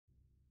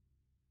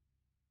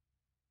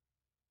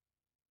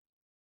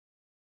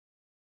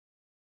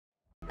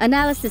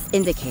Analysis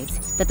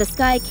indicates that the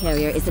Sky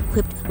Carrier is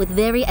equipped with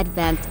very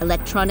advanced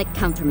electronic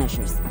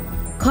countermeasures,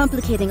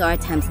 complicating our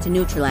attempts to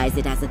neutralize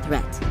it as a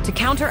threat. To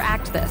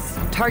counteract this,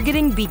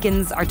 targeting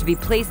beacons are to be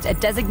placed at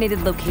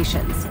designated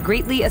locations,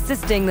 greatly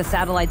assisting the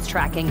satellite's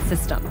tracking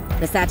system.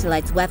 The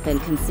satellite's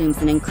weapon consumes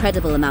an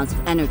incredible amount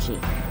of energy,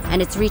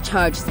 and its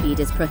recharge speed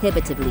is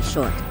prohibitively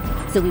short,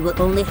 so we will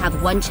only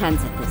have one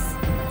chance at this.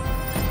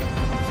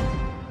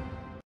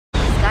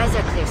 Skies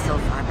are clear so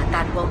far, but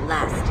that won't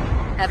last.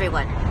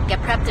 Everyone, get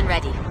prepped and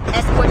ready.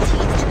 Escort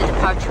teams to the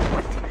departure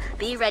point.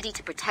 Be ready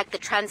to protect the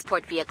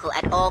transport vehicle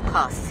at all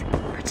costs.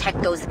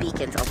 Protect those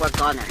beacons or we're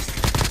goners.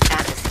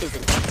 Atlas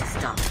isn't going to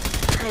stop.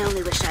 I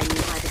only wish I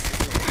knew why this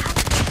is even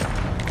happening.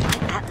 Why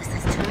Atlas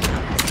has turned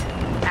on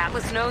us.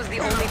 Atlas knows the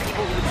only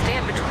people who would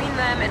stand between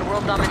them and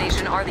world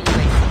domination are the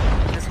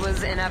UAC. This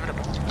was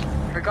inevitable.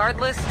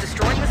 Regardless,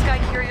 destroying the Sky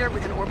Carrier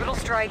with an orbital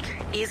strike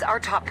is our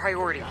top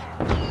priority.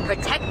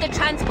 Protect the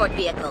transport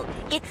vehicle.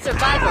 Its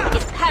survival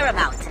is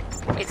paramount.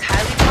 It's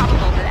highly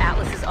probable that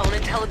Atlas's own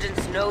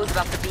intelligence knows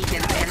about the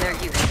beacons and their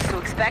use, so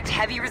expect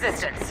heavy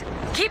resistance.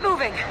 Keep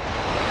moving!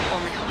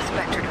 Only hope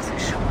Spectre doesn't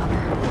show up.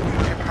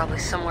 They're probably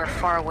somewhere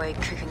far away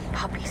kicking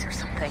puppies or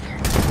something.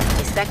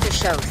 If Spectre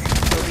shows,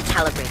 we'll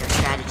recalibrate our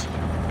strategy.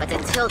 But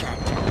until then,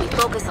 we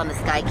focus on the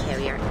Sky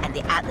Carrier and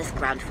the Atlas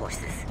ground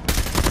forces.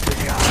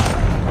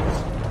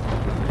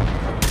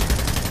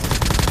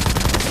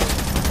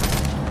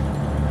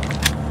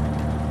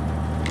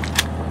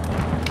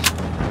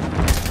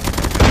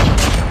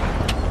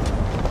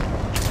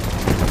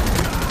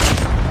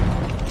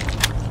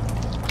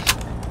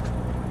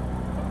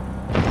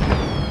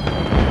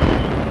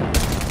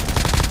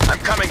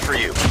 Coming for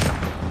you.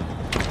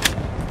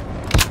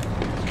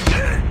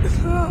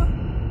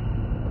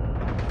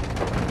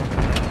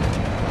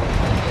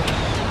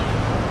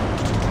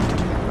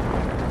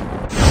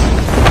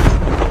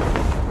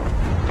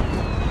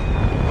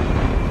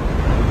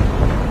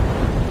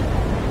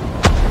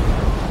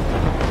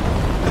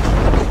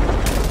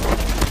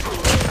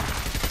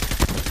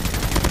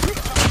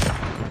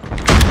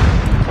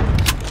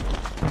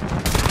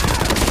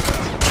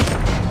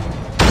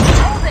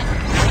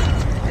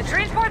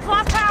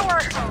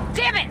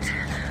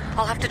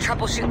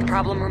 Troubleshoot the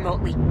problem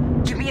remotely.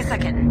 Give me a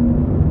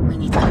second. We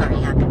need to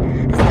hurry up.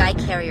 The Sky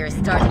Carrier is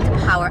starting to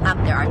power up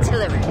their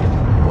artillery.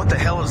 What the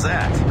hell is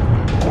that?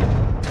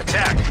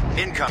 Attack!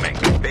 Incoming!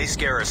 Base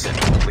garrison.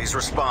 Please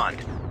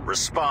respond.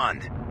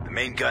 Respond. The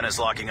main gun is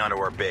locking onto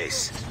our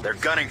base. They're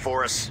gunning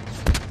for us.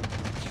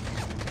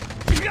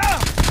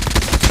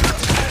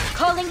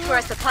 Calling for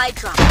a supply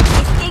drop.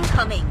 It's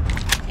incoming.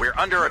 We're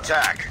under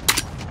attack.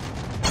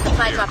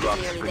 Supply drop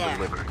is nearly there.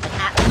 An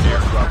Atlas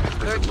forces are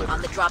converging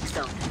on the drop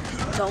zone.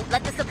 Don't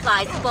let the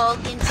supplies fall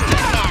into your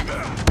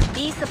hands.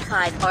 These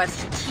supplies are of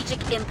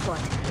strategic import,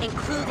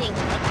 including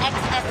an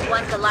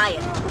XS-1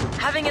 Goliath.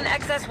 Having an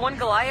XS-1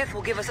 Goliath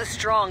will give us a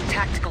strong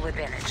tactical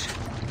advantage.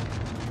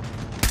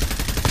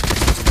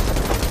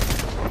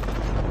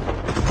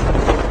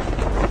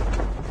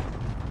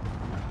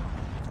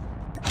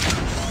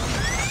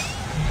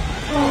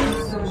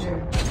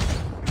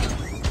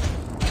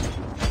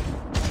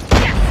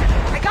 Yes!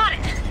 I got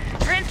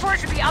it! Transport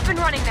should be up and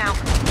running now.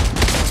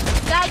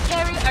 Sky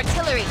Carrier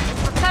artillery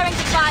is preparing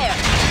to fire.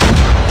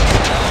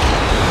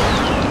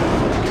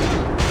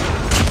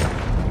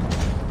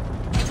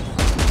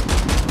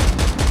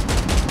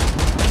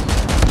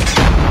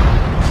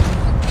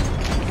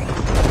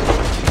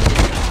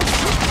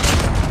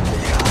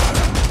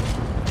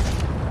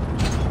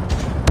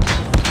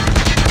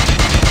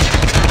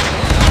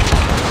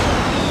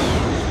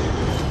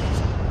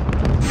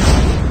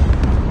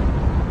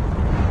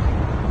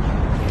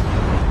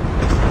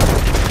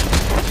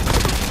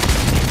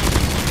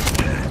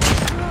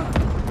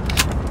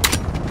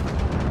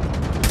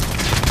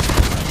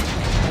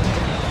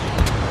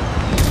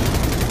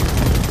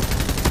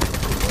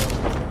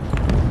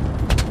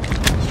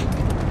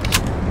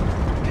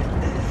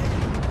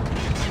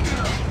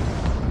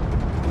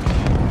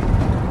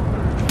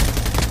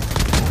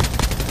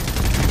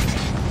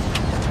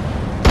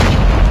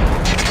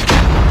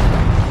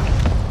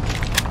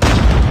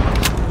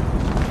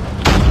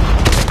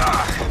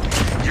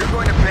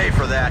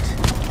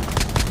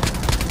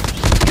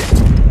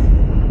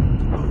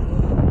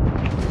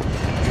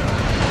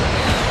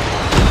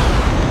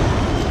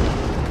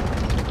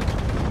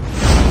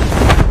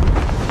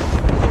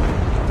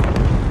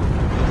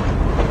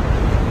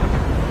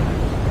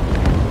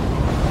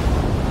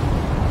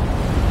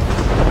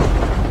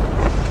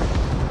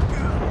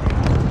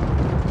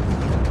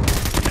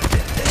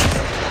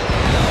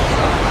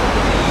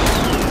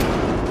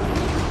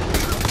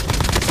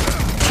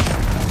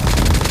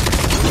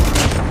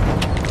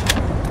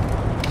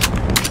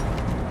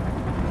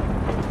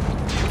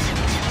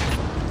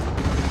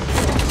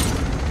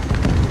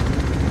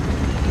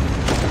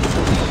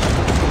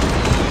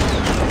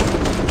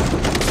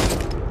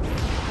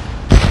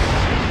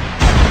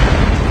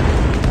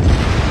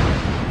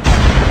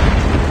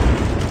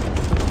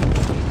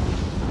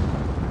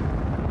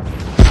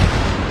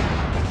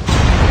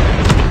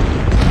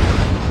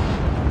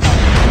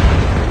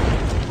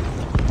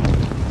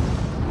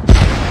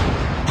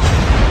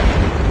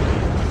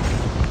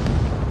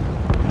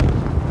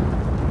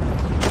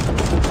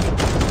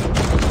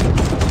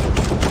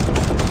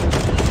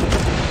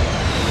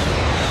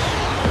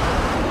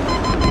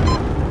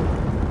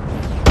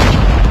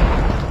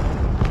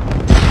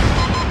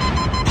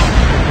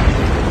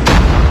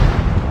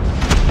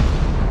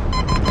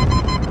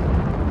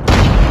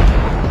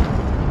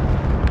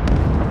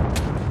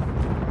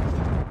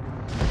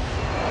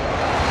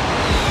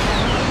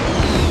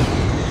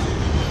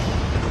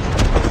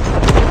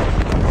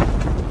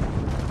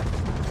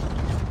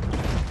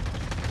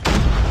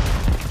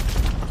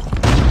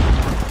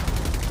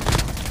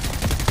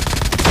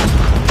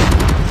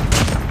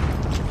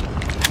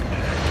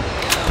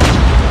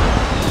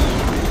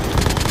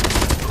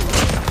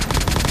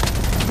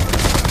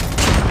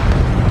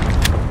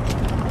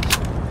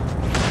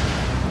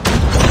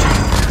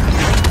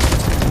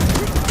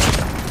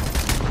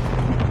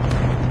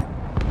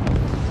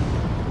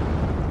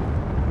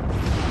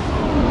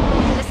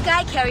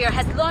 carrier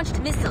has launched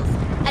missiles.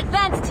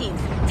 Advance teams,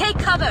 take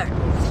cover!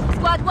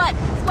 Squad 1,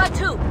 Squad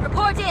 2,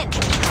 report in!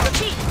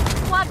 Repeat,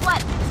 Squad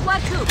 1, Squad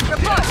 2,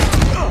 report!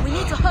 We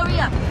need to hurry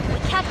up. We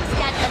can't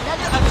withstand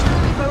another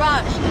artillery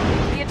barrage.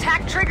 The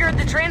attack triggered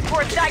the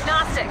transport's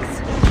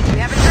diagnostics. We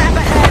have a trap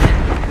ahead.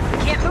 We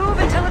can't move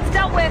until it's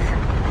dealt with.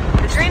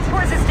 The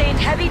transport sustained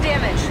heavy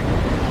damage.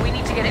 We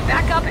need to get it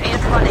back up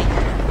and running.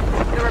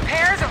 The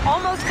repairs are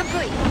almost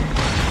complete.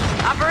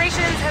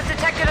 Operations has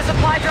detected a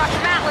supply drop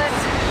from Atlas.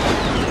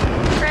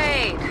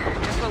 Great.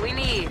 Just what we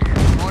need.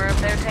 More of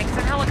their tanks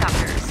and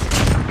helicopters.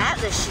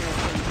 Atlas sure is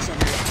being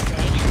generous,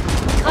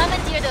 eh?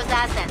 Commandeer those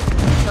assets.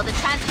 Till the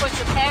transport's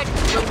repaired,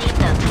 we'll need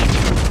them.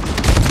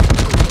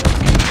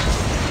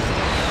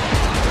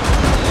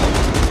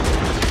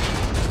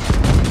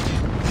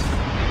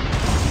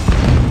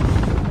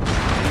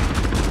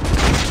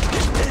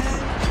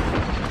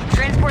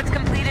 Transport's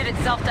completed its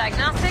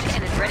self-diagnostic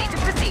and is ready to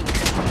proceed.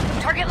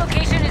 Target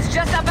location is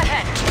just up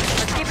ahead.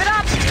 Let's keep it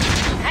up.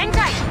 Hang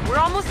tight. We're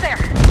almost there.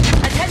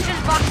 Attention,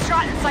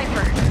 Foxtrot and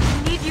Cypher.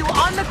 We need you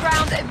on the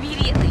ground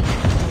immediately.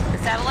 The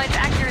satellite's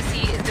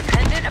accuracy is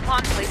dependent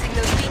upon placing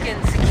those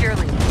beacons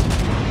securely.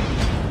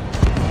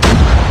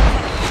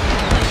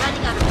 We're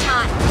running out of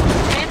time.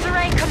 Manta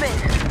Ray, come in.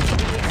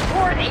 We need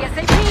support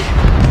ASAP.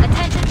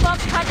 Attention,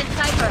 Foxtrot and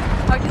Cypher.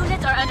 Our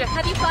units are under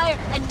heavy fire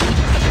and need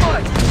your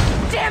support.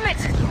 Damn it!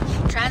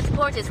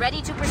 Transport is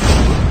ready to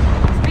proceed.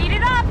 Speed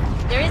it up!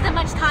 There isn't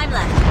much time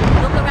left.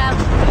 Look around.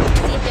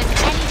 See if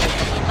there's anything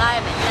in the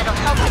environment that'll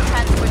help the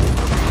transport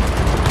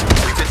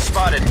move. We've been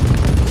spotted.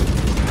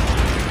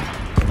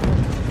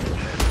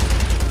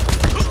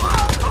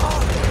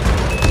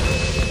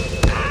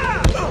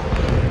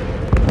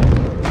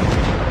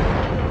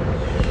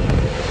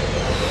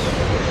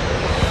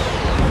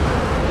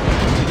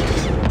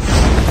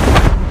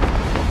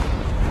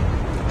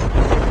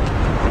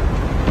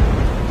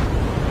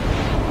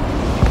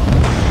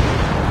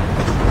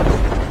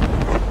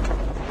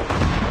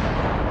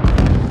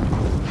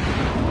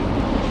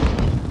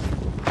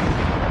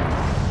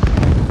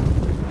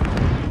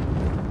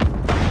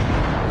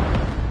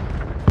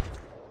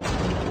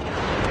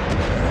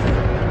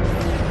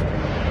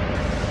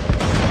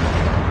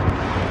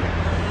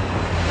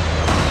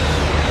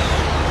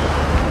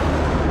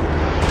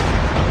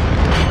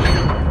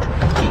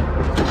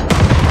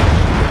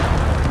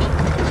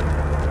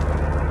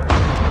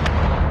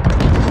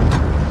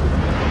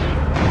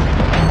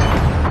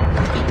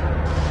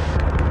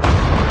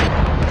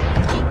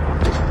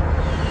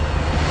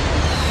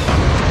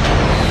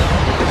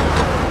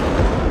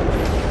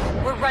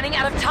 Running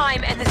out of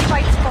time, and this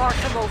fight's far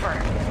from over.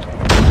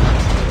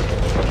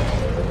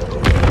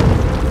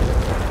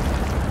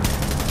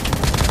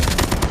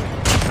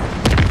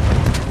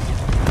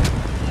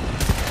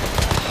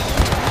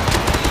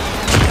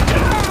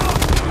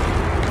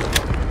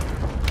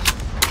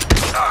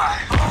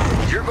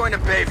 You're going to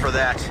pay for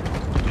that.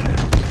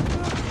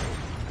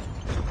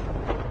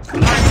 Our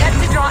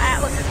attempt to draw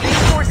Atlas's main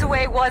force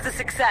away was a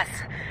success.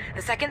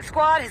 The second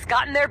squad has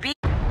gotten their beat.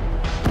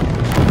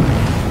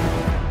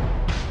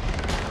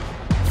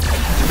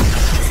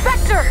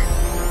 Spectre!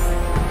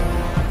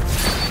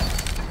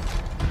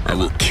 I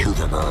will kill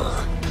them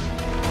all.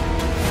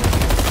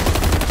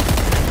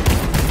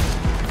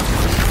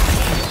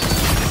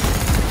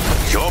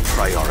 Your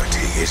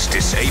priority is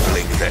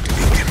disabling that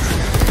beacon.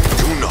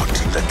 Do not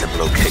let them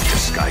locate the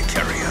Sky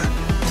Carrier.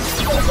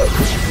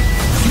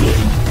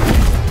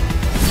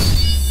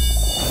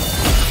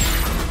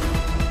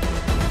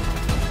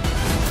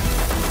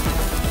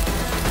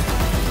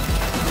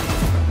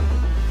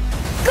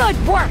 Good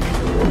work!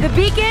 The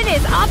beacon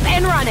is up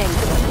and running!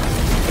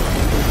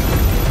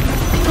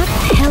 What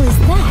the hell is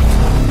that?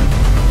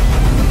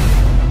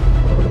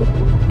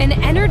 An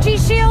energy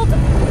shield?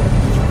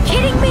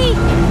 Kidding me?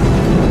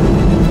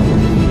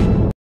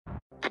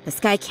 The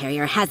Sky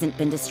Carrier hasn't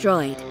been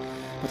destroyed,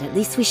 but at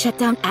least we shut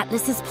down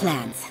Atlas's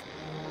plans.